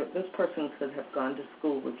person could have gone to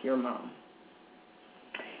school with your mom.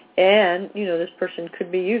 And, this person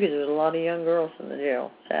could be you, because there's a lot of young girls in the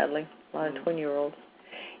jail, sadly, a lot of 20-year-olds.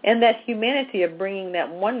 And that humanity of bringing that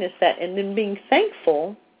oneness, and then being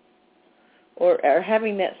thankful or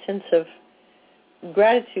having that sense of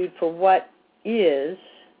gratitude for what is,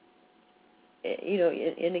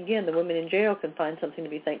 and again, the women in jail can find something to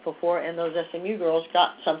be thankful for, and those SMU girls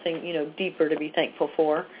got something, deeper to be thankful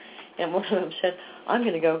for. And one of them said, I'm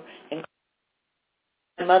going to go and call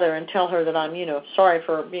my mother and tell her that I'm, sorry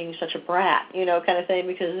for being such a brat, kind of thing,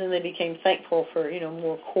 because then they became thankful for,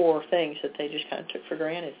 more core things that they just kind of took for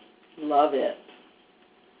granted. Love it.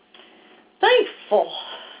 Thankful.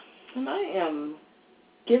 And I am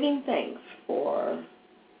giving thanks for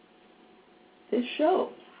this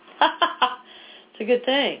show. It's a good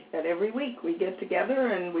thing. That every week we get together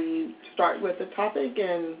and we start with a topic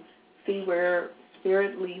and see where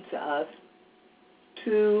Spirit leads us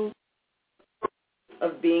to,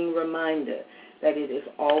 of being reminded that it is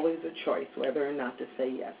always a choice whether or not to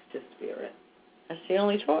say yes to Spirit. That's the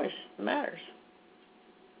only choice that matters.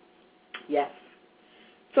 Yes.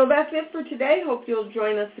 So that's it for today. Hope you'll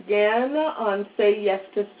join us again on Say Yes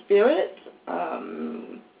to Spirit.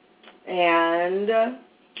 And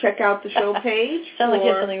check out the show page. Sounds like you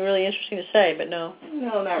have something really interesting to say, but no.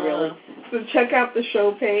 No, not really. So check out the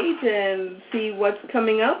show page and see what's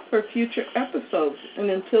coming up for future episodes. And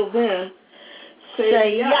until then,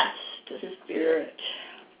 say yes to Spirit.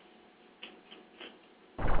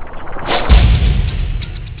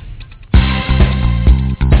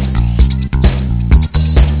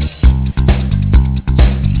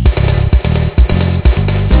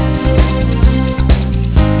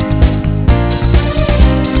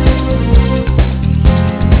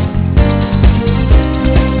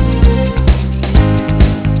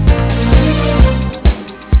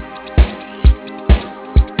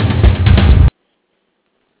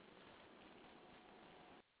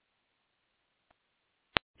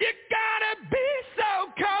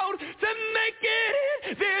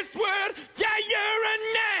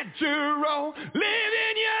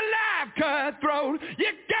 Living your life cutthroat,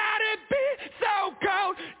 you gotta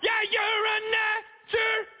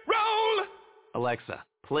Alexa,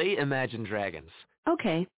 play Imagine Dragons.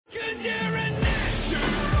 Okay.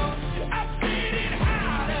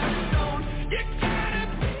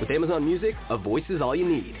 With Amazon Music, a voice is all you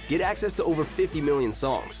need. Get access to over 50 million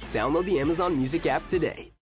songs. Download the Amazon Music app today.